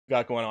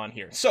got going on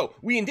here. So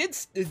we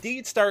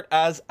indeed start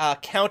as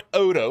Count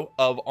Odo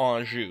of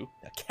Anjou,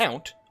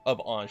 Count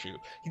of Anjou.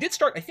 He did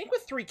start, I think,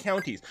 with 3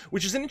 counties,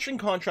 which is an interesting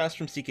contrast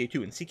from CK2.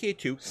 In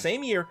CK2,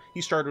 same year,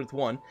 he started with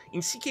 1.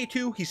 In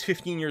CK2, he's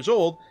 15 years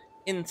old.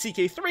 In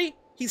CK3,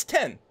 he's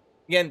 10.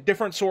 Again,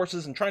 different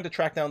sources and trying to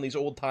track down these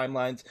old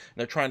timelines, and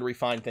they're trying to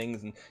refine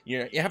things, and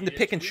you're having to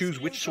pick and choose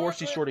which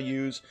source you sort of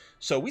use.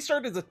 So we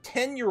started as a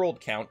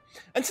 10-year-old Count,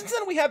 and since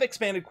then we have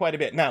expanded quite a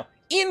bit. Now,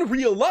 in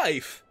real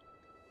life,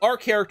 our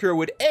character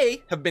would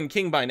A, have been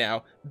king by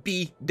now,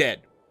 B,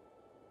 dead.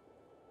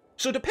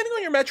 So depending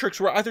on your metrics,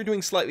 we're either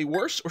doing slightly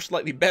worse or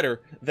slightly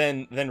better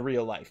than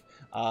real life.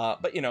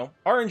 But you know,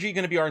 RNG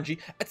gonna be RNG.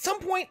 At some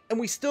point, and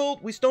we still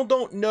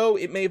don't know,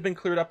 it may have been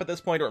cleared up at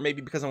this point, or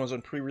maybe because I was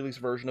on pre-release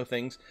version of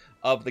things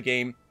of the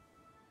game,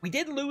 we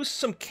did lose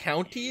some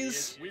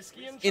counties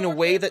in a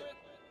way that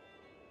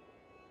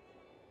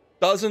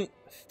doesn't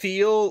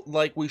feel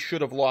like we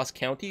should have lost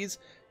counties,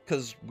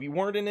 because we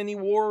weren't in any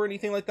war or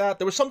anything like that.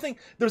 There was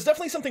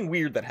definitely something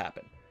weird that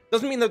happened.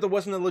 Doesn't mean that there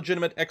wasn't a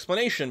legitimate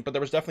explanation, but there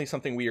was definitely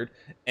something weird,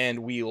 and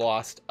we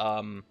lost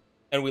some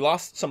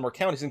more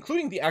counties,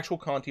 including the actual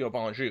county of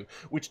Anjou,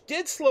 which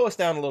did slow us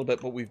down a little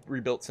bit, but we've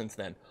rebuilt since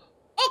then.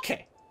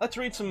 Okay, let's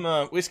read some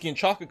whiskey and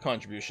chocolate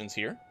contributions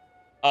here.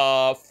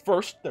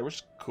 First, there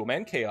was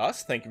Coolman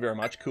Chaos. Thank you very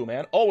much,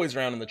 Coolman. Always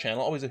around in the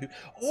channel, always a...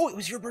 Oh, it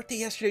was your birthday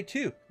yesterday,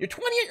 too. You're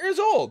 28 years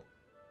old!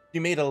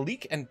 You made a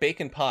leek and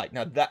bacon pie.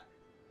 Now that...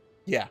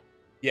 Yeah.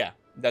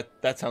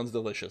 That sounds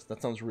delicious.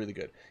 That sounds really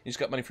good. You just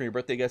got money for your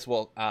birthday, guys.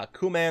 Well,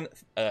 Coolman,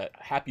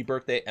 happy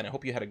birthday, and I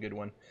hope you had a good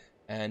one.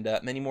 And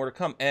many more to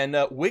come. And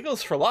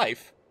Wiggles for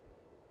Life,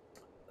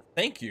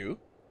 thank you.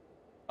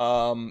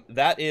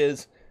 That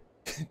is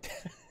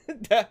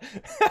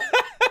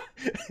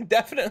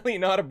definitely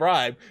not a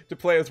bribe to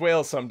play as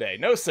Wales someday.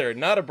 No, sir,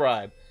 not a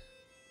bribe.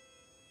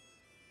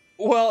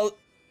 Well,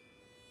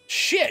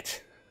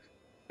 shit.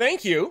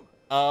 Thank you.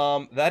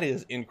 That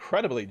is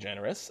incredibly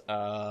generous.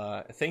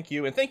 Thank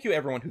you, and thank you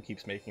everyone who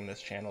keeps making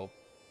this channel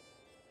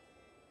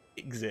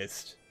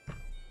exist.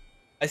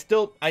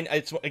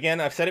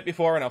 Again, I've said it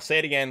before, and I'll say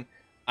it again,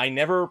 I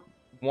never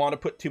want to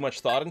put too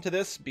much thought into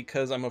this,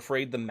 because I'm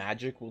afraid the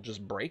magic will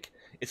just break.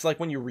 It's like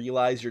when you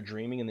realize you're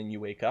dreaming and then you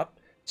wake up.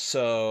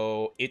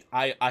 So,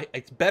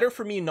 it's better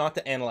for me not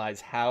to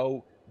analyze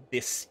how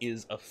this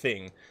is a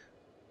thing.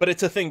 But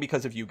it's a thing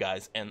because of you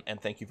guys, and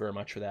thank you very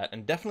much for that.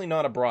 And definitely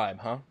not a bribe,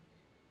 huh?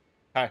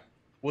 Hi,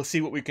 we'll see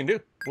what we can do.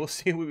 We'll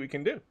see what we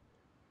can do.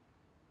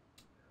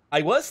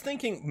 I was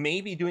thinking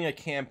maybe doing a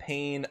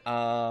campaign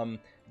down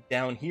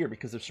here,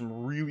 because there's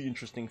some really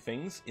interesting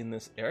things in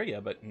this area,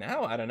 but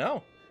now, I don't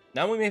know.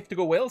 Now we may have to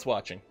go Wales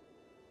watching.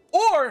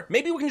 Or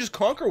maybe we can just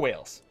conquer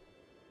Wales.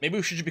 Maybe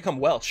we should just become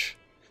Welsh.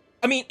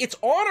 I mean, it's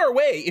on our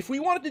way. If we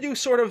wanted to do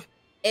sort of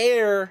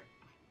heir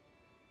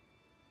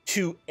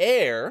to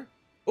heir...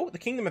 Oh, the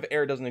Kingdom of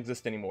Air doesn't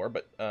exist anymore,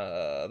 but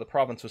the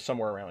province was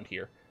somewhere around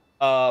here.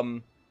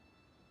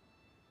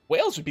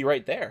 Wales would be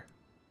right there.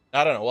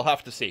 I don't know. We'll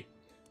have to see.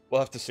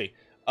 We'll have to see.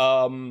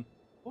 What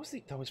was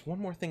the... There was one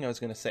more thing I was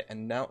going to say,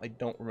 and now I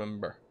don't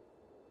remember.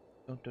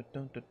 Dun, dun,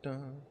 dun, dun,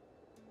 dun.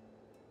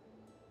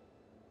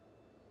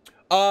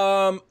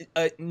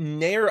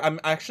 Nair, I'm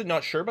actually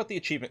not sure about the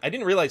achievement. I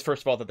didn't realize,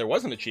 first of all, that there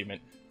was an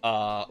achievement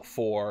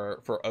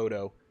for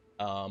Odo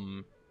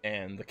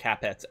and the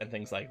Capets and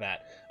things like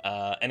that.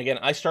 And again,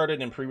 I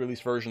started in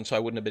pre-release version, so I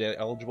wouldn't have been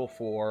eligible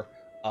for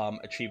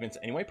achievements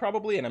anyway,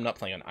 probably, and I'm not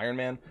playing on Iron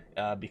Man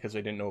because I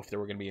didn't know if there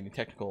were going to be any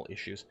technical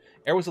issues.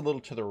 Air was a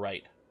little to the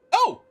right.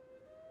 Oh!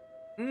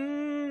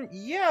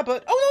 Yeah,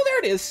 but... Oh, no, there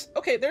it is!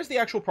 Okay, there's the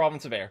actual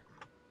province of Air.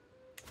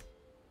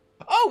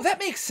 Oh, that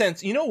makes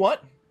sense. You know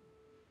what?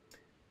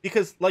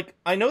 Because, like,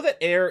 I know that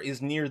Air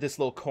is near this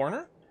little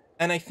corner,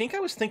 and I think I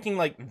was thinking,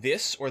 like,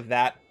 this or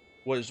that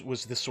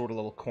was this sort of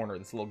little corner,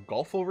 this little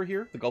gulf over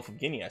here, the Gulf of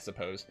Guinea, I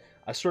suppose.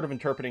 I was sort of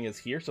interpreting as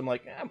here, so I'm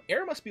like,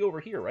 Air must be over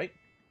here, right?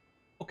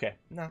 Okay,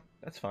 no,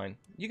 that's fine.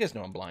 You guys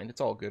know I'm blind.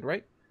 It's all good,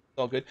 right? It's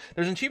all good.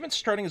 There's an achievement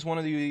starting as one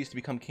of these to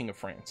become King of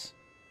France.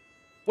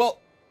 Well,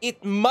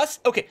 it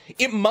must... Okay,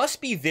 it must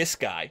be this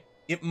guy.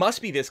 It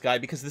must be this guy,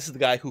 because this is the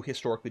guy who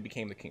historically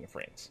became the King of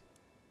France.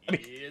 I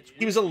mean,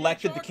 he was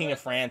elected the King of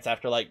France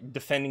after, like,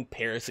 defending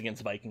Paris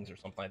against Vikings or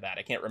something like that.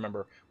 I can't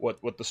remember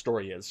what the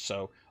story is,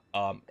 so...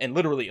 and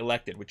literally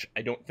elected, which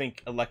I don't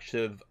think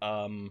elective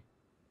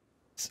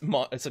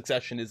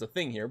succession is a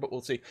thing here, but we'll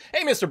see.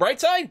 Hey, Mr.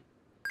 Brightside!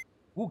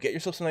 Ooh, get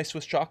yourself some nice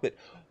Swiss chocolate.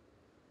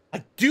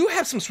 I do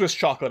have some Swiss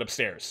chocolate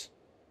upstairs.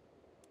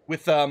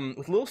 With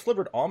little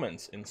slivered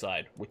almonds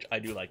inside, which I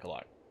do like a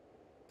lot.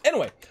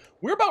 Anyway,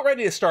 we're about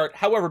ready to start.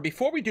 However,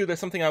 before we do, there's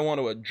something I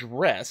want to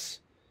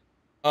address.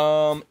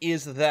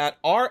 Is that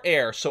our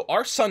heir, so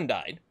our son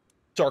died.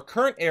 So our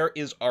current heir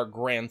is our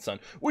grandson,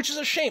 which is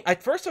a shame.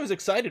 At first I was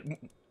excited,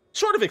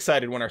 sort of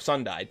excited when our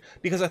son died,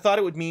 because I thought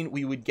it would mean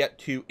we would get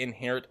to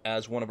inherit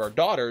as one of our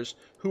daughters,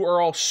 who are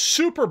all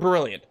super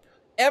brilliant.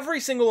 Every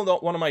single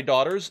one of my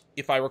daughters,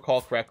 if I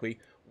recall correctly,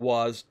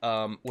 was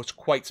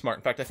quite smart.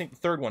 In fact, I think the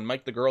third one,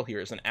 Mike the Girl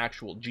here, is an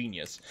actual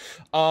genius.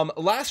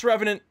 Last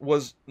Revenant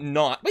was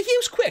not, but he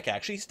was quick,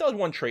 actually. He still had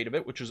one trait of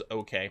it, which was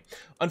okay.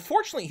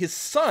 Unfortunately, his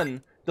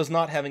son does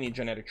not have any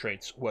genetic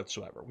traits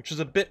whatsoever, which is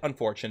a bit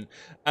unfortunate.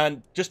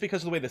 And just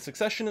because of the way the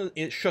succession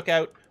is shook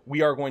out,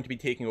 we are going to be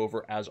taking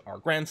over as our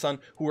grandson,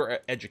 who we're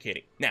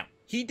educating. Now,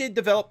 he did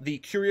develop the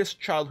Curious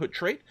Childhood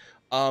trait,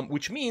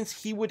 which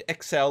means he would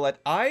excel at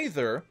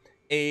either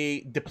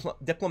a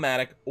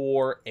diplomatic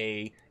or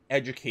a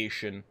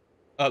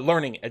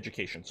learning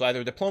education. So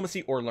either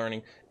diplomacy or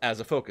learning as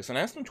a focus. And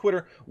I asked on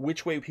Twitter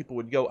which way people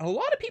would go. And a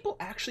lot of people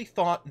actually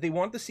thought they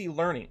wanted to see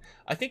learning.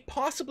 I think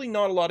possibly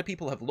not a lot of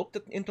people have looked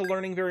into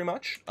learning very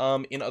much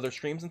in other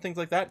streams and things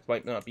like that. It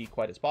might not be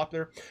quite as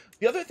popular.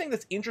 The other thing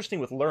that's interesting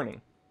with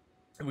learning,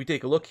 if we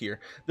take a look here,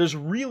 there's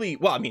really,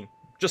 well, I mean,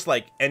 just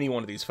like any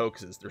one of these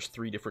focuses, there's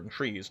 3 different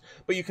trees.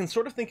 But you can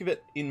sort of think of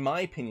it, in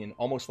my opinion,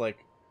 almost like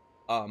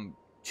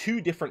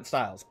 2 different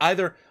styles.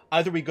 Either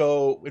we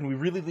go and we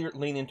really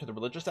lean into the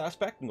religious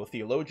aspect and go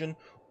theologian,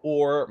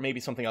 or maybe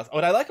something else.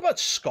 What I like about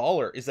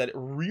scholar is that it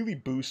really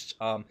boosts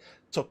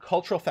so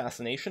cultural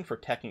fascination for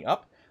teching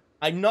up.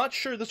 I'm not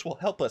sure this will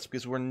help us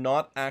because we're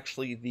not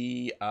actually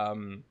the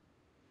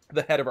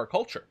head of our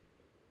culture.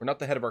 We're not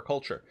the head of our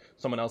culture.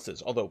 Someone else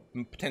is, although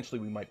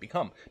potentially we might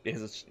become,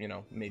 because it's, you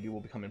know, maybe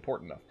we'll become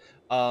important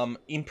enough.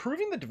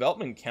 Improving the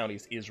development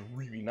counties is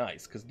really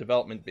nice, because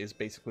development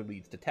basically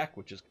leads to tech,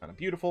 which is kind of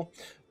beautiful.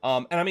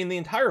 And I mean, the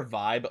entire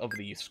vibe of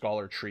the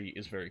scholar tree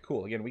is very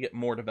cool. Again, we get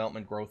more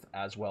development growth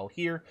as well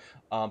here.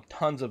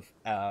 Tons of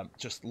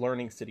just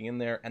learning sitting in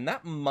there, and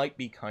that might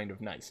be kind of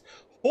nice.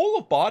 Whole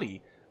of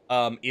body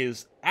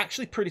is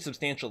actually pretty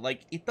substantial.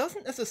 Like, it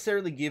doesn't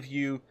necessarily give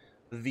you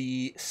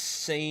the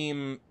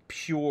same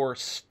pure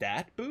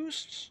stat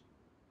boosts,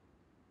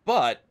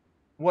 but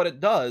what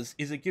it does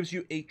is it gives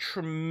you a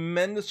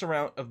tremendous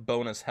amount of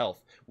bonus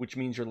health, which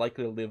means you're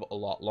likely to live a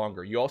lot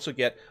longer. You also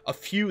get a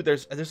few,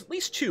 there's at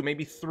least 2,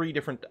 maybe 3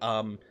 different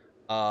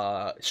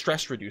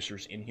stress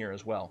reducers in here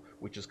as well,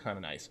 which is kind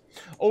of nice.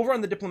 Over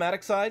on the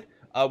diplomatic side,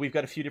 we've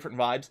got a few different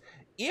vibes.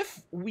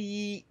 If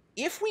we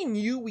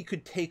knew we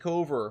could take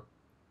over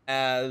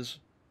as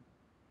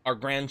our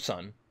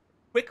grandson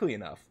quickly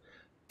enough,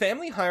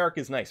 family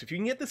hierarchy is nice. If you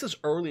can get this as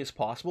early as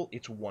possible,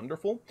 it's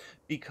wonderful,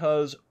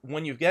 because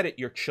when you get it,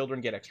 your children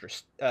get extra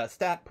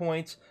stat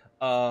points.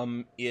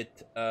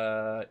 It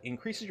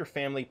increases your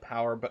family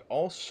power, but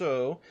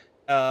also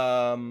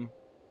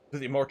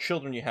the more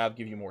children you have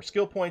give you more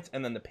skill points.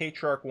 And then the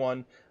patriarch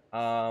one,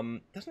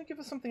 doesn't it give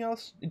us something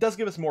else? It does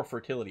give us more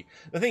fertility.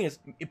 The thing is,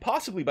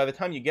 possibly by the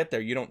time you get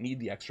there, you don't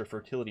need the extra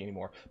fertility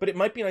anymore, but it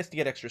might be nice to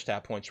get extra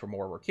stat points for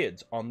more of our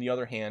kids. On the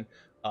other hand,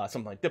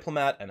 something like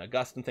Diplomat and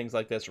August and things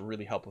like this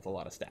really help with a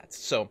lot of stats.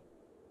 So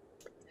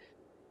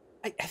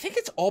I think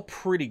it's all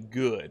pretty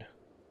good.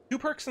 2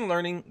 perks in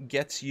learning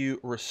gets you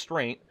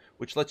Restraint,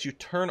 which lets you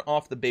turn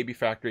off the baby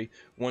factory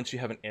once you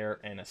have an heir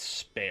and a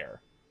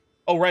spare.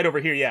 Oh, right over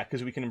here, yeah,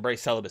 because we can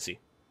embrace celibacy.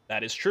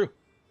 That is true.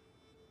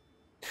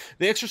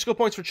 The extra skill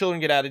points for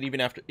children get added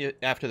even after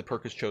the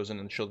perk is chosen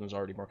and the children's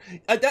already more.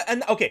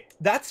 Okay,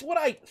 that's what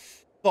I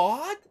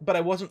thought, but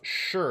I wasn't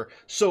sure.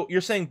 So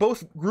you're saying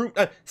both group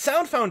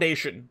Sound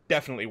Foundation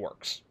definitely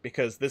works,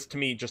 because this to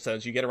me just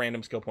says you get a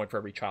random skill point for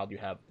every child you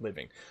have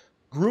living.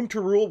 Groom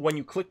to Rule, when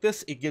you click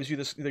this, it gives you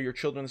your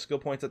children the skill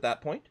points at that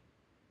point,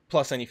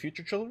 plus any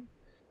future children.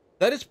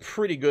 That is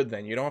pretty good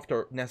then. You don't have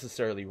to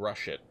necessarily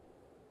rush it.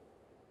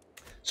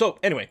 So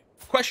anyway,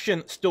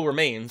 question still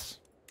remains.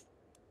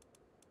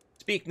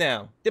 Speak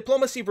now.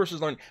 Diplomacy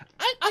versus learning.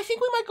 I think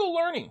we might go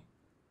learning.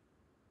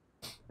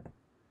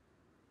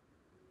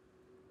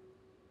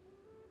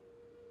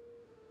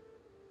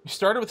 You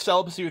started with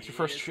celibacy with your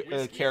first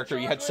character.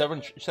 You had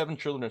seven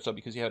children or so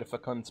because you had a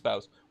fecund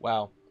spouse.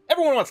 Wow.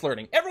 Everyone wants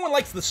learning. Everyone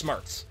likes the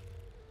smarts.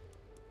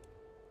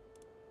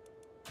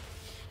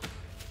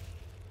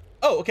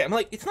 Oh, okay. I'm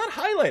like, it's not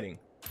highlighting.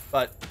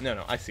 But,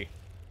 no, I see.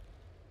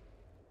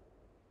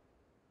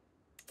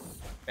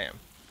 Bam.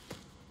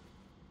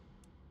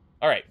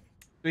 Alright.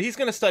 So he's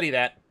going to study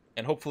that,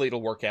 and hopefully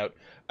it'll work out.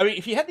 I mean,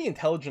 if he had the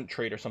intelligent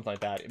trait or something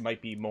like that, it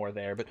might be more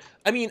there. But,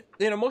 I mean,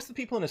 most of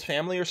the people in his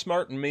family are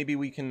smart, and maybe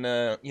we can,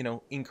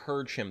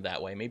 encourage him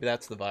that way. Maybe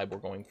that's the vibe we're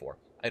going for.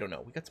 I don't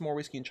know. We got some more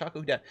whiskey and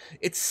chocolate. Yeah.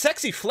 It's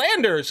Sexy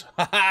Flanders!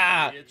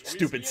 Haha!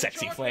 Stupid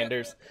Sexy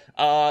Flanders.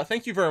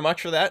 Thank you very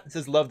much for that. It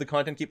says, love the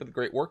content. Keep up the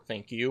great work.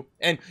 Thank you.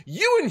 And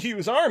you and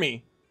Hughes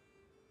Army!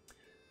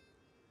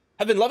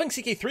 I've been loving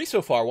CK3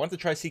 so far. Wanted to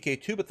try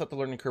CK2, but thought the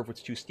learning curve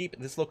was too steep.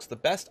 This looks the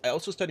best. I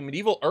also study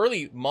medieval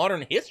early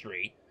modern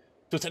history.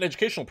 So it's an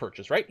educational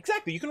purchase, right?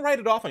 Exactly. You can write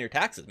it off on your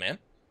taxes, man.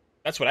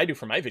 That's what I do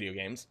for my video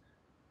games.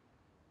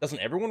 Doesn't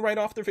everyone write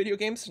off their video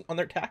games on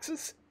their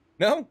taxes?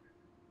 No?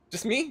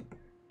 Just me?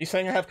 You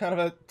saying I have kind of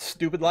a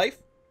stupid life?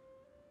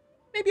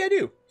 Maybe I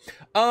do.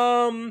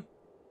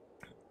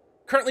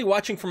 Currently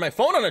watching from my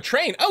phone on a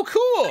train. Oh,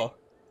 cool!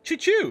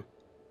 Choo-choo!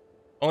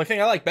 Only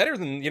thing I like better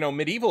than,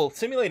 medieval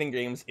simulating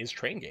games is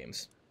train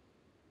games.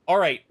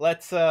 Alright,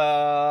 let's,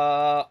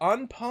 unpause.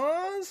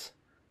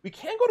 We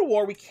can go to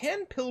war, we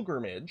can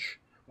pilgrimage,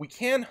 we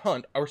can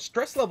hunt. Our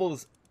stress level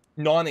is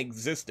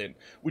non-existent,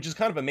 which is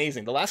kind of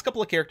amazing. The last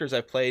couple of characters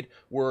I've played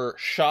were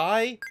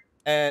shy,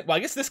 and, well, I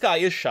guess this guy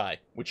is shy,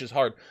 which is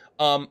hard.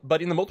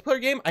 But in the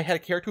multiplayer game, I had a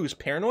character who was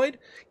paranoid.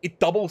 It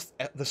doubles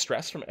the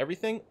stress from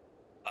everything.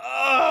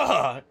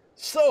 Ah,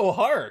 so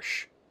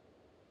harsh.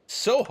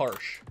 So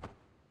harsh.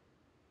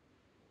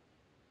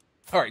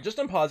 Alright, just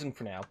unpausing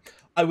for now.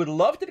 I would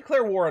love to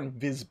declare war on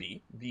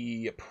Visby.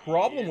 The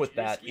problem with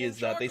that is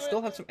that they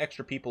still have some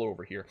extra people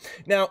over here.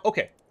 Now,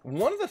 okay,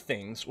 one of the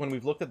things, when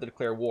we've looked at the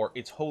declare war,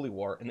 it's holy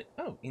war, and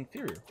oh,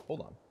 inferior,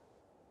 hold on.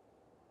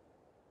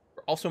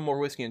 Also more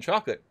whiskey and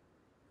chocolate.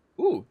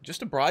 Ooh,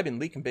 just a bribe and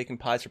leek and bacon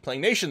pies for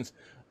playing nations.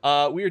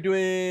 We are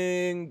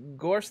doing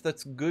Gorse,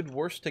 that's good,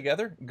 worse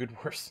together. Good,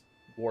 worse,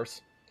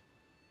 worse.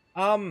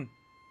 I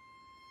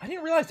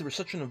didn't realize there was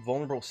such an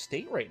invulnerable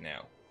state right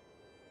now.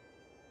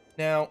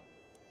 Now,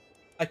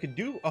 I could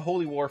do a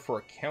holy war for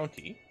a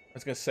county. I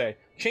was going to say,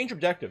 change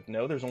objective.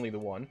 No, there's only the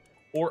one.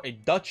 Or a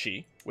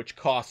duchy, which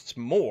costs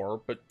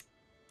more, but...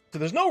 So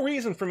there's no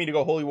reason for me to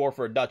go holy war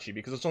for a duchy,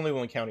 because it's only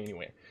one county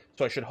anyway.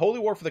 So I should holy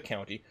war for the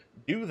county,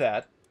 do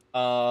that.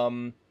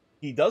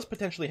 He does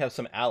potentially have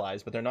some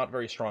allies, but they're not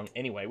very strong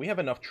anyway. We have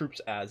enough troops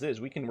as is.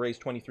 We can raise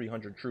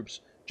 2,300 troops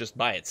just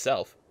by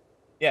itself.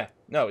 Yeah,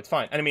 no, it's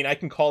fine. And I mean, I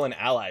can call in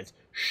allies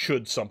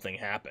should something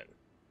happen.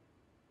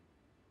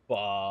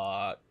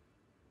 But...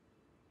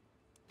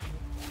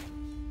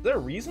 Is there a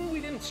reason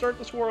we didn't start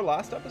this war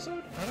last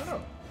episode? I don't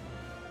know.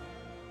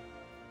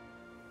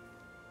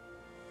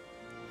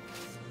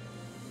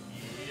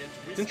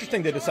 It's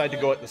interesting they decide to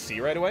go at the sea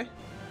right away.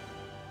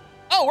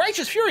 Oh,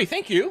 Righteous Fury,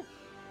 thank you!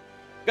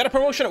 Got a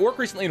promotion at work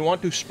recently and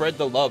want to spread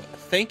the love.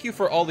 Thank you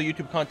for all the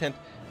YouTube content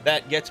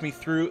that gets me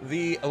through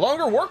the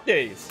longer work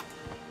days.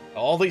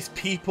 All these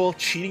people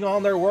cheating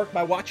on their work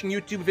by watching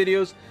YouTube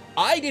videos.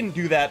 I didn't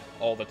do that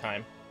all the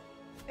time.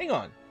 Hang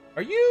on.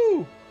 Are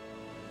you...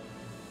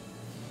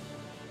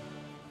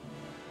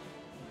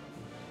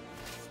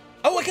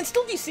 Oh, I can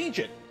still de-siege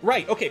it.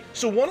 Right, okay.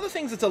 So one of the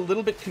things that's a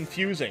little bit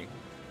confusing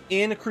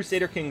in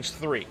Crusader Kings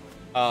 3,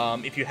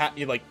 if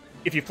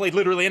you've played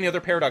literally any other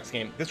Paradox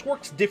game, this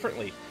works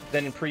differently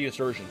than in previous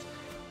versions.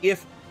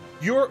 If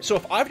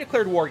I've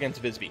declared war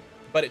against Visby,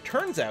 but it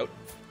turns out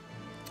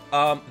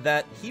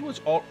that he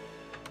was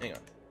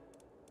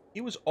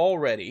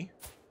already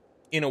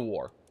in a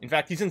war. In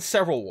fact, he's in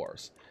several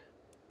wars.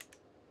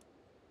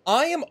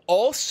 I am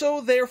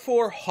also,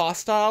 therefore,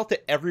 hostile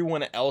to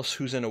everyone else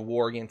who's in a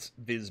war against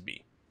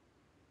Visby.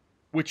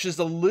 Which is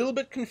a little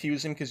bit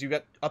confusing, because you've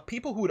got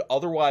people who would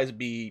otherwise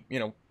be,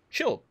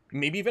 chill.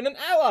 Maybe even an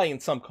ally in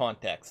some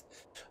context.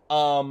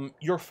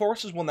 Your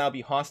forces will now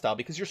be hostile,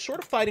 because you're sort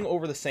of fighting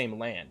over the same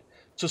land.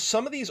 So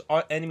some of these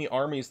enemy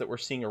armies that we're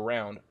seeing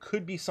around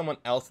could be someone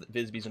else that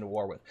Visby's in a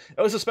war with.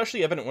 That was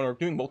especially evident when we were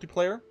doing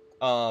multiplayer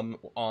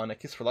on a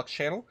Kiss for Lux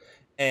channel.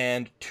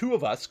 And two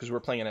of us, because we're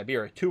playing in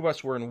Iberia, two of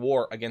us were in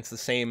war against the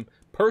same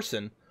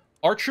person.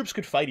 Our troops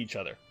could fight each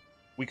other.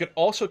 We could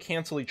also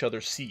cancel each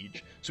other's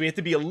siege. So we had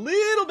to be a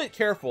little bit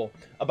careful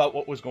about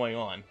what was going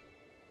on.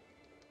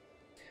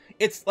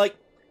 It's like,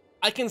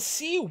 I can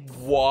see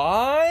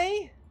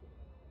why.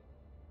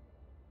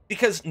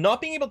 Because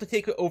not being able to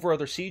take over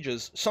other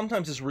sieges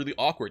sometimes is really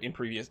awkward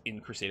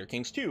in Crusader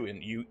Kings 2,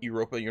 in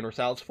Europa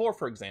Universalis 4,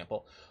 for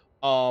example.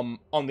 On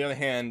the other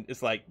hand,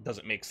 it's like, does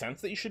it make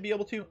sense that you should be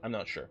able to? I'm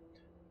not sure.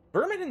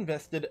 Vermin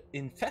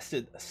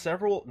infested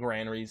several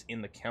granaries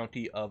in the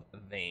county of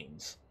Van,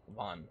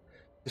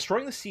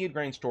 destroying the seed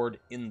grain stored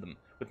in them.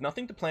 With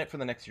nothing to plant for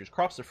the next year's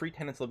crops, the free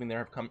tenants living there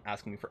have come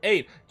asking me for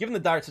aid. Given the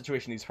dire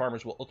situation, these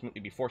farmers will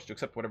ultimately be forced to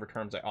accept whatever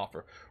terms I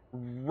offer.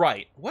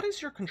 Right. What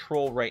is your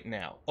control right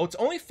now? Oh, it's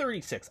only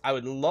 36. I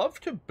would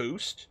love to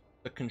boost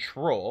the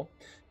control.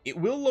 It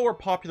will lower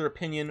popular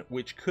opinion,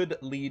 which could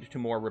lead to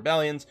more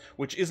rebellions,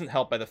 which isn't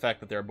helped by the fact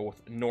that they're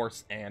both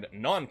Norse and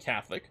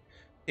non-Catholic.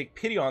 Take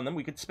pity on them.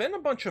 We could spend a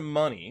bunch of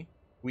money,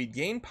 we'd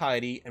gain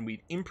piety, and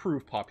we'd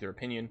improve popular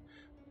opinion.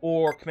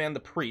 Or command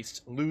the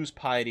priests, lose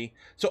piety.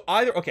 So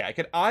I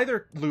could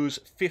either lose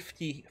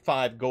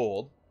 55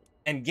 gold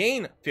and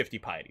gain 50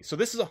 piety. So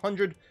this is a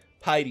 100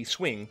 piety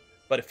swing,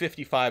 but a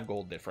 55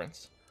 gold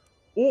difference.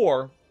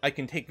 Or I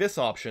can take this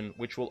option,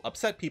 which will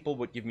upset people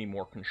but give me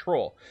more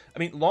control. I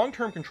mean,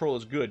 long-term control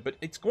is good, but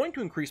it's going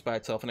to increase by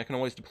itself, and I can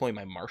always deploy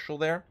my marshal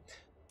there.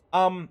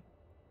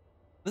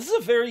 This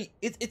is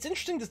it's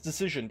interesting, this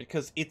decision,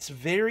 because it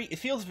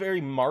feels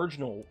very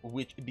marginal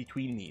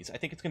between these. I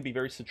think it's going to be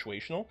very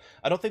situational.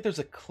 I don't think there's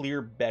a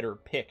clear better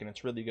pick, and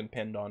it's really going to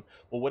depend on,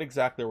 well, what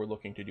exactly are we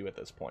looking to do at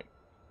this point.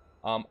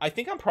 I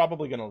think I'm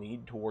probably going to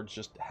lead towards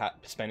just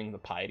spending the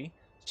piety.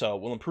 So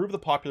we'll improve the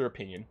popular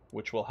opinion,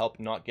 which will help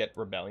not get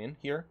rebellion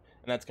here,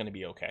 and that's going to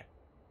be okay.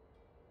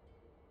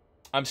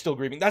 I'm still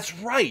grieving. That's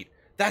right!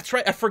 That's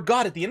right, I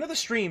forgot. At the end of the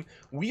stream,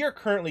 we are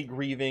currently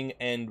grieving,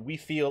 and we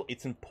feel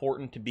it's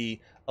important to be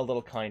a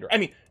little kinder. I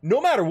mean,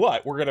 no matter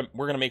what, we're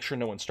gonna make sure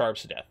no one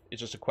starves to death. It's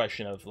just a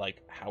question of,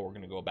 like, how we're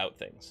gonna go about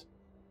things.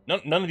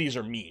 None of these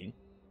are mean,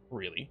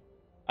 really.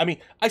 I mean,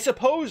 I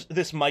suppose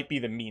this might be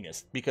the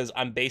meanest, because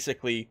I'm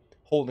basically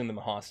holding them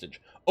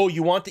hostage. Oh,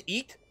 you want to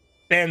eat?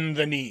 Bend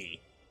the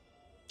knee.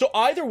 So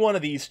either one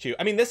of these two.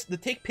 I mean, the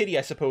take pity,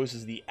 I suppose,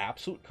 is the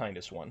absolute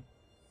kindest one.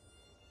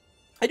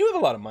 I do have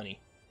a lot of money.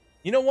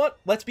 You know what?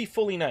 Let's be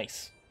fully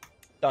nice.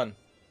 Done.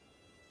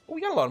 Oh,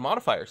 we got a lot of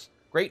modifiers.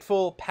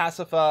 Grateful,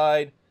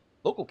 pacified,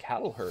 local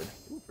cattle herd.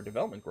 Ooh, for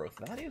development growth.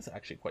 That is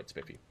actually quite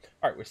spiffy.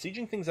 All right, we're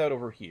sieging things out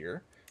over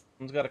here.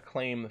 Someone's got a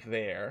claim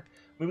there.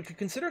 I mean, we could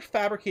consider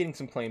fabricating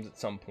some claims at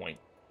some point.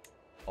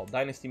 All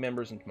dynasty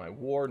members into my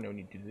war. No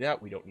need to do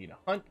that. We don't need a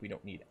hunt. We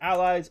don't need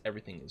allies.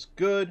 Everything is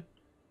good.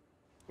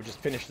 We'll just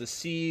finish the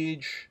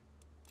siege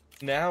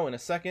now in a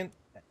second.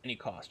 At any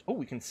cost. Oh,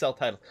 we can sell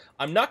titles.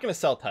 I'm not going to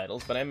sell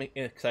titles, but I'm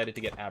excited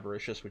to get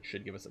avaricious, which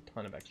should give us a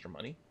ton of extra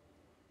money.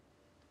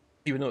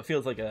 Even though it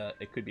feels like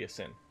it could be a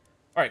sin.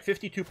 All right,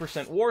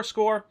 52% war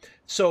score.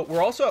 So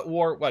we're also at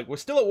war. Like, we're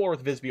still at war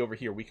with Visby over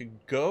here. We could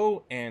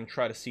go and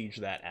try to siege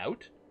that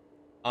out.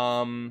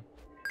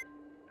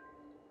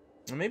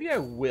 Maybe I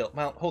will.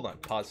 Well, hold on.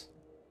 Pause.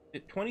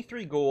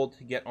 23 gold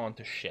to get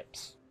onto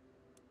ships.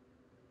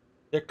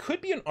 There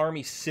could be an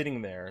army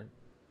sitting there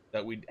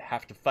that we'd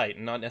have to fight,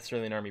 and not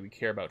necessarily an army we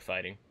care about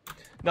fighting.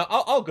 No,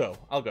 I'll go.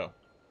 I'll go.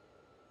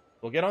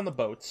 We'll get on the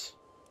boats.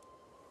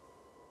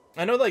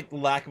 I know, like,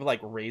 lack of,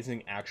 like,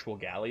 raising actual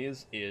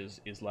galleys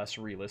is less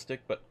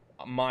realistic, but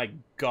my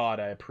god,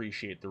 I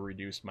appreciate the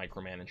reduced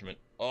micromanagement.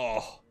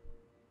 Oh,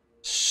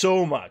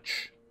 so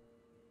much.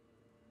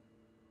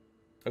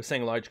 I was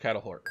saying large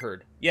cattle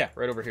herd. Yeah,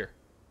 right over here.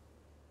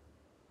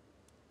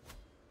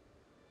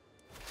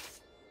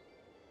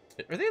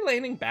 Are they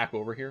landing back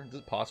over here? Is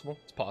it possible?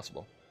 It's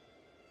possible.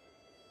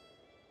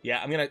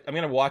 Yeah, I'm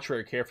gonna watch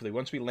very carefully.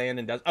 Once we land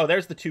in oh,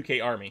 there's the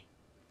 2K army.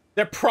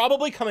 They're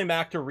probably coming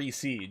back to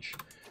re-siege.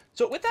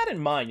 So with that in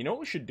mind, you know what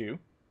we should do?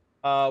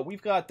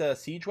 We've got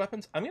siege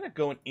weapons. I'm gonna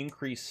go and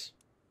increase.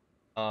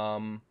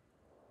 Go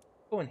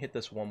and hit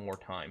this one more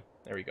time.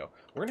 There we go.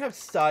 We're gonna have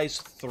size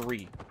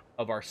 3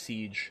 of our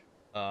siege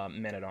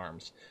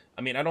men-at-arms.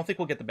 I mean, I don't think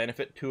we'll get the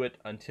benefit to it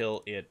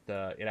until it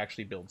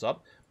actually builds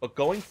up. But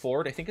going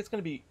forward, I think it's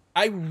gonna be.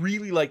 I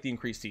really like the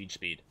increased siege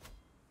speed.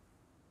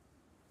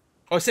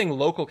 I was saying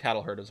local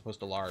cattle herd as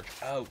opposed to large.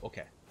 Oh,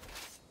 okay.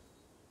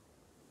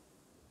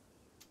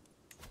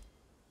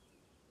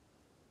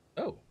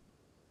 Oh.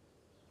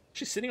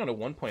 She's sitting on a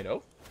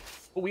 1.0?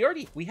 But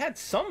we had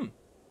some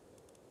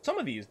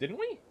of these, didn't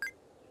we?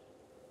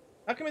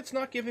 How come it's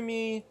not giving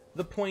me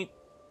the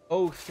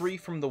 0.03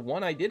 from the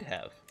one I did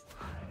have?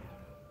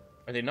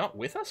 Are they not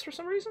with us for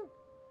some reason?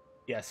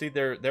 Yeah, see,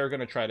 they're going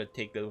to try to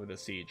take over the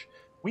siege.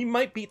 We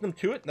might beat them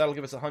to it. That'll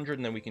give us 100,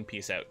 and then we can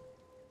peace out.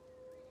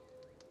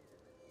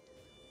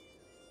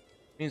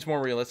 Means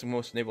more realistic.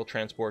 Most naval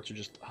transports are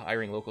just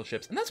hiring local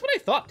ships. And that's what I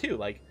thought, too.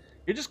 Like,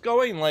 you're just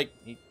going, like...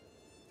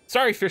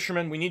 Sorry,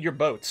 fishermen, we need your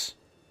boats.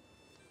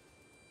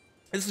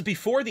 This is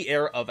before the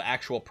era of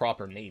actual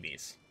proper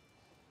navies.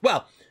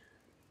 Well,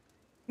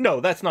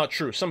 no, that's not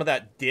true. Some of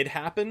that did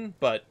happen,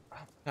 but...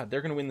 Oh, God,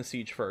 they're going to win the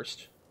siege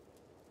first.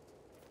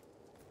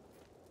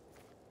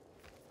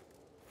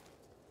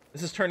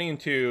 This is turning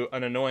into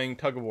an annoying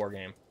tug-of-war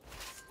game.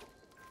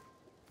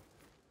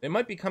 They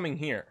might be coming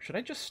here. Should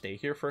I just stay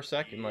here for a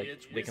sec and, like,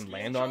 they can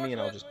land on me and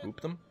I'll just boop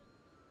them?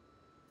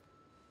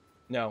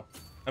 No.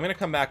 I'm gonna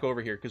come back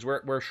over here, because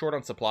we're short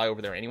on supply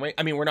over there anyway.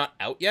 I mean, we're not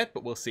out yet,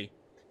 but we'll see.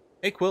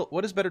 Hey, Quilt,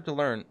 what is better to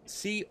learn?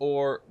 C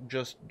or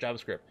just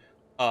JavaScript?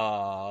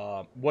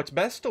 What's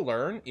best to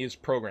learn is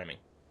programming.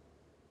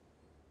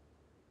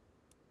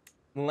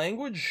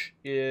 Language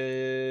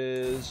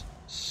is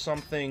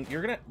something...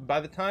 You're gonna...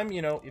 By the time,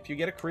 you know, if you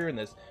get a career in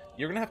this,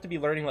 you're gonna have to be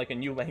learning, like, a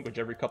new language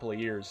every couple of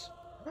years.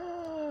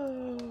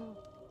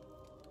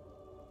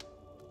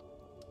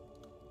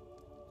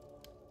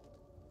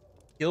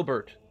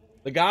 Gilbert.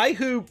 The guy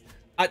who,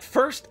 at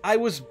first, I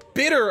was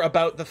bitter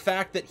about the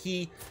fact that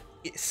he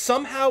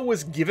somehow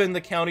was given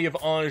the county of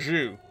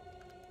Anjou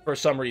for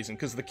some reason.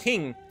 Because the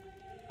king,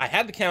 I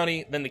had the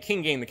county, then the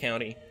king gained the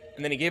county,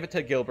 and then he gave it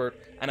to Gilbert.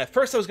 And at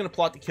first I was going to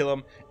plot to kill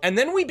him, and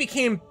then we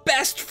became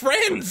best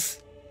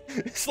friends!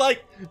 It's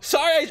like,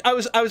 sorry, I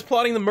was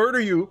plotting to murder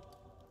you.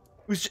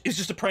 It's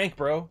just a prank,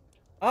 bro.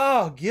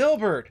 Oh,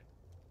 Gilbert.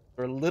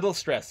 We're a little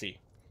stressy.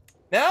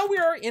 Now we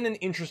are in an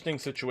interesting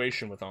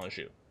situation with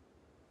Anjou.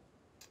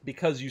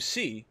 Because you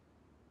see...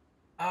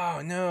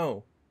 Oh,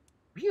 no.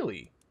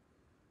 Really?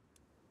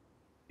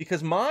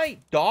 Because my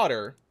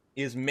daughter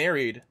is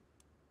married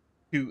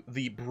to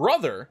the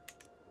brother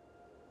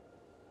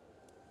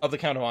of the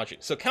Count of Anjou.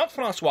 So Count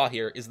Francois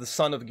here is the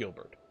son of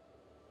Gilbert.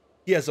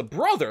 He has a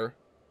brother,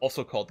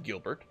 also called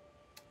Gilbert,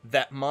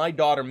 that my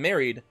daughter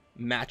married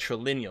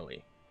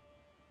matrilineally.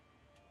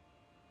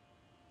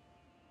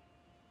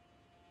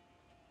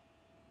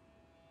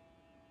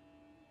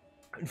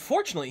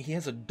 Unfortunately, he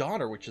has a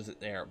daughter, which isn't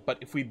there. But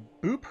if we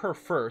boop her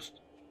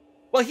first...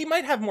 Well, he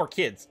might have more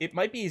kids. It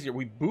might be easier.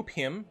 We boop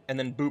him, and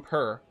then boop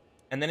her,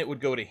 and then it would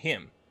go to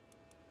him.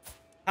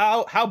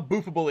 How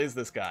boopable is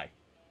this guy?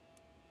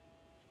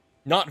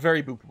 Not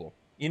very boopable.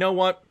 You know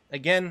what?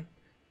 Again,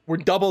 we're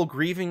double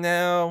grieving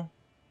now.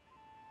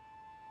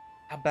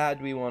 How bad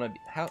do we want to be?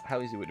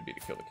 How easy would it be to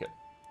kill the kid?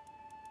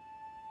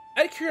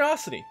 Out of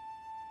curiosity.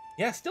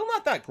 Yeah, still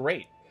not that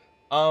great.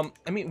 I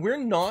mean, we're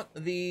not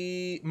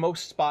the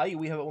most spy.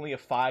 We have only a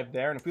 5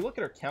 there. And if we look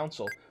at our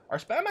council, our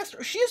spy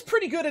master, she is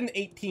pretty good at an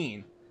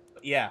 18.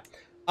 But yeah.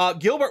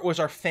 Gilbert was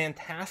our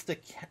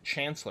fantastic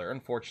chancellor.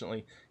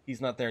 Unfortunately, he's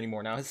not there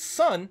anymore now. His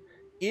son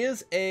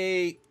is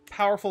a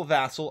powerful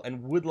vassal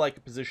and would like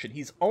a position.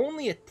 He's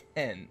only a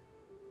 10.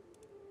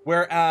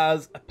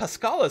 Whereas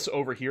Pascalis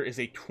over here is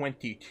a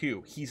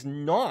 22. He's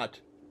not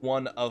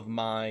one of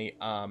my,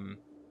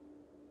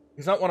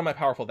 he's not one of my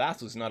powerful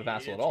vassals. He's not a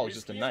vassal at all. He's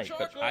just a knight.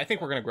 But I think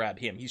we're going to grab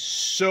him. He's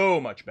so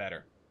much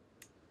better.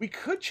 We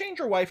could change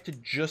our wife to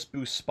just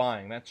boost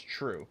spying. That's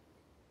true.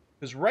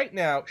 Because right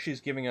now, she's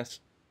giving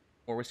us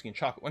more whiskey and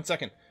chocolate. 1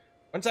 second.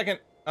 1 second.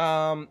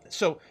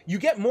 So you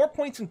get more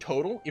points in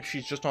total if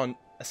she's just on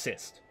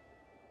assist.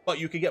 But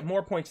you could get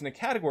more points in the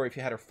category if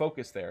you had her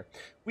focus there.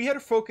 If we had her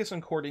focus on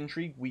court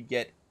intrigue, we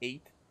get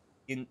 8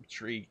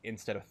 intrigue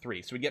instead of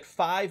 3. So we get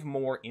 5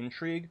 more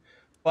intrigue,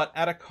 but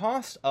at a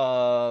cost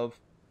of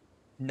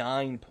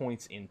 9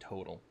 points in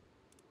total.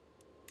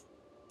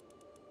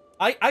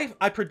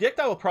 I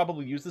predict I will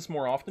probably use this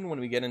more often when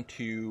we get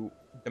into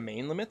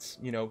domain limits.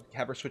 You know,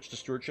 have her switch to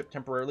stewardship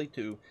temporarily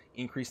to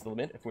increase the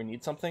limit if we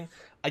need something.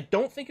 I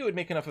don't think it would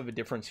make enough of a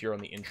difference here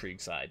on the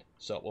intrigue side,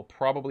 so we'll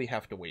probably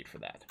have to wait for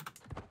that.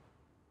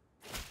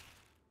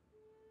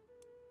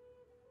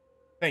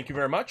 Thank you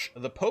very much,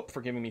 the Pope, for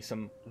giving me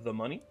the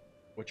money,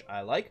 which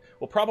I like.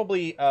 We'll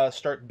probably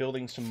start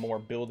building some more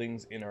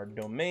buildings in our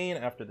domain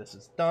after this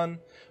is done.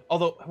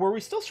 Although, were we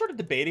still sort of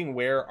debating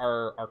where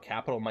our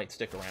capital might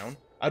stick around?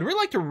 I'd really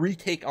like to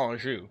retake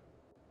Anjou.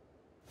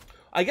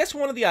 I guess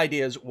one of the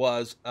ideas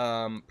was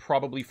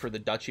probably for the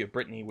Duchy of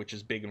Brittany, which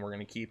is big and we're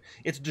going to keep.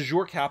 Its de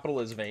jure capital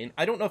is Vane.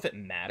 I don't know if it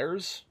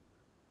matters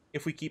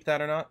if we keep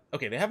that or not.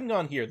 Okay, they haven't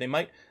gone here. They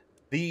might...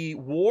 The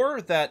war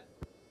that...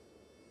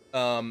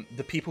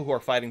 the people who are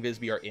fighting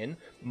Visby are in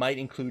might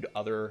include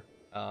other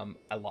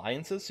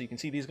alliances. So you can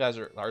see these guys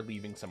are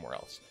leaving somewhere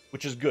else,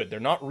 which is good. They're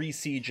not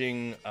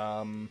re-sieging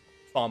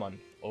Famon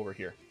over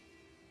here.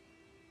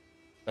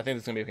 I think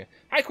that's going to be okay.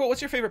 Hi, Cool.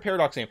 What's your favorite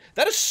Paradox game?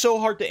 That is so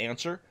hard to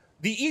answer.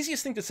 The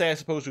easiest thing to say, I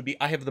suppose, would be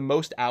I have the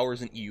most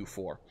hours in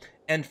EU4.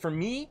 And for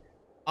me,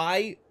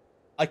 I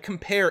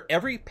compare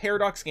every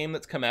Paradox game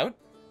that's come out.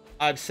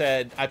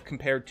 I've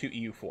compared to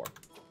EU4.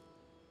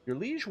 Your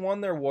liege won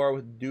their war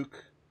with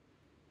Duke...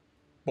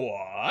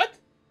 What?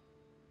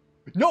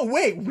 No,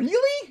 wait,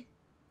 really?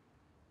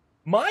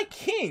 My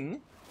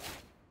king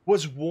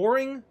was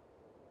warring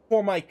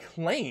for my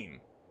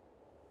claim.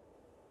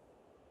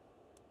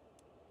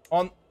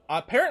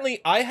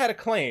 Apparently, I had a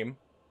claim,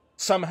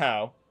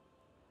 somehow,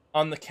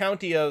 on the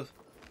county of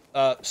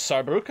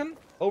Saarbrücken,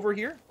 over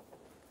here,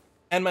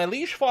 and my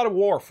liege fought a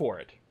war for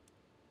it.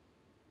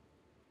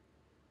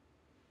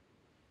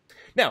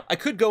 Now, I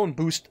could go and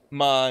boost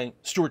my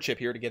stewardship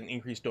here to get an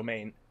increased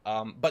domain,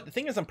 but the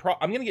thing is, I'm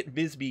going to get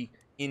Visby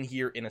in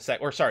here in a sec.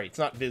 Or, sorry, it's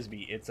not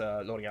Visby, it's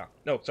Lorient.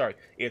 No, sorry,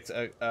 it's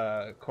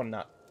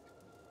Connaught.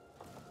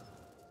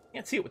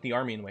 Can't see it with the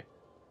army in the way.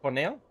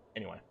 Cornell?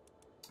 Anyway.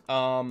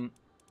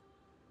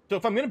 So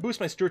if I'm going to boost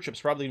my stewardship,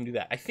 it's probably going to do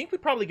that. I think we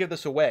probably give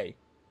this away.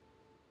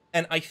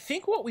 And I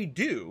think what we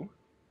do...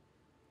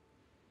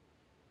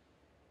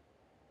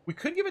 We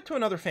could give it to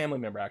another family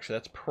member, actually.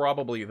 That's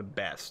probably the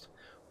best.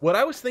 What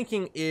I was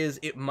thinking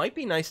is it might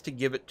be nice to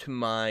give it to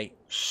my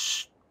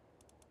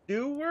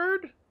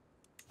steward?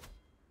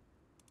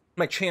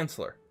 My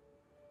chancellor.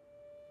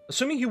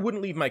 Assuming he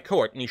wouldn't leave my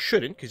court, and he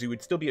shouldn't, because he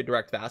would still be a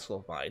direct vassal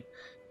of mine.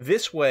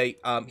 This way,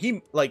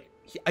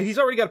 he's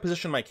already got a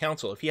position in my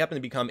council. If he happened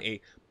to become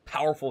a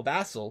powerful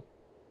vassal,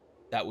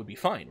 that would be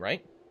fine,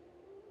 right?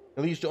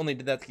 At least you only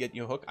did that to get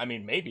you a hook. I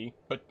mean, maybe,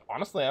 but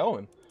honestly, I owe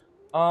him.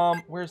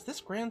 Where's this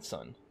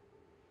grandson?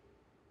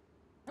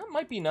 That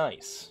might be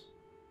nice.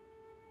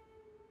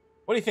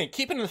 What do you think?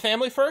 Keep it in the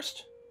family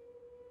first?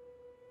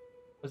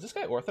 Is this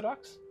guy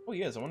Orthodox? Oh,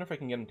 he is. I wonder if I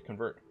can get him to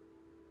convert.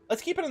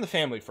 Let's keep it in the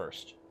family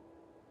first.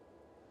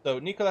 So,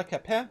 Nicolas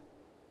Capet,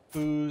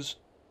 who's...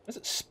 What is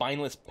it?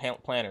 Spineless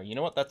planner. You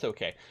know what? That's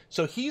okay.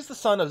 So, he's the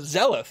son of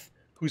Zeleth,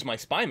 who's my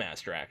spy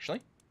master,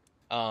 actually.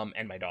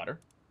 And my daughter.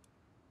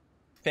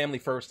 Family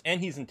first, and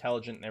he's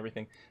intelligent and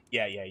everything.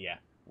 Yeah.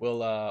 We'll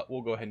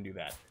go ahead and do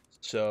that.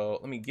 So,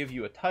 let me give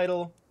you a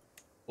title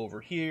over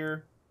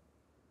here.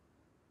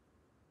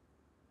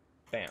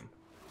 Bam.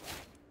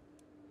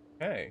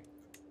 Okay.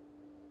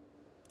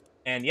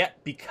 And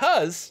yet,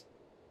 because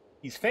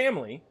he's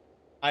family,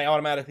 I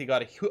automatically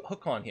got a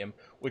hook on him,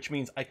 which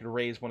means I could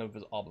raise one of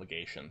his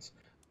obligations.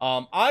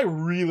 I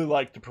really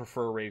like to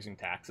prefer raising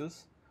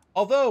taxes.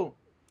 Although,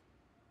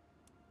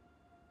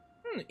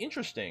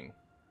 interesting.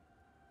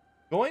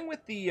 Going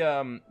with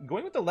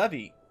the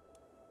levy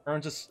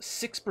earns us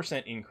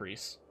 6%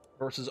 increase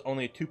versus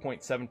only a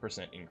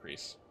 2.7%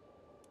 increase.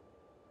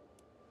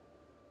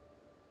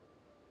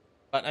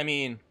 But, I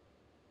mean,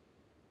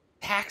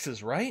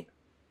 taxes, right?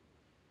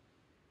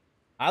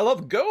 I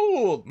love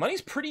gold!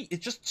 Money's pretty...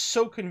 It's just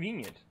so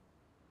convenient.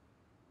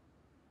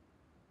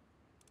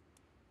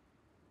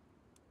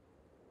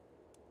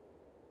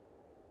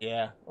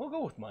 Yeah, we'll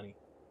go with money.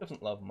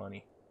 Doesn't love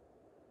money.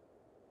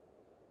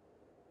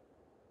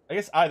 I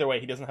guess either way,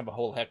 he doesn't have a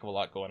whole heck of a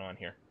lot going on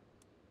here.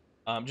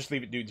 Just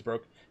leave it, dude's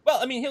broke. Well,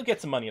 I mean, he'll get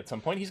some money at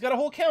some point. He's got a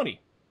whole county.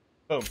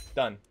 Boom,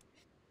 done.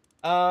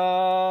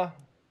 Okay,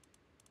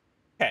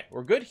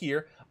 we're good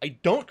here. I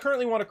don't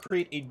currently want to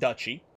create a duchy.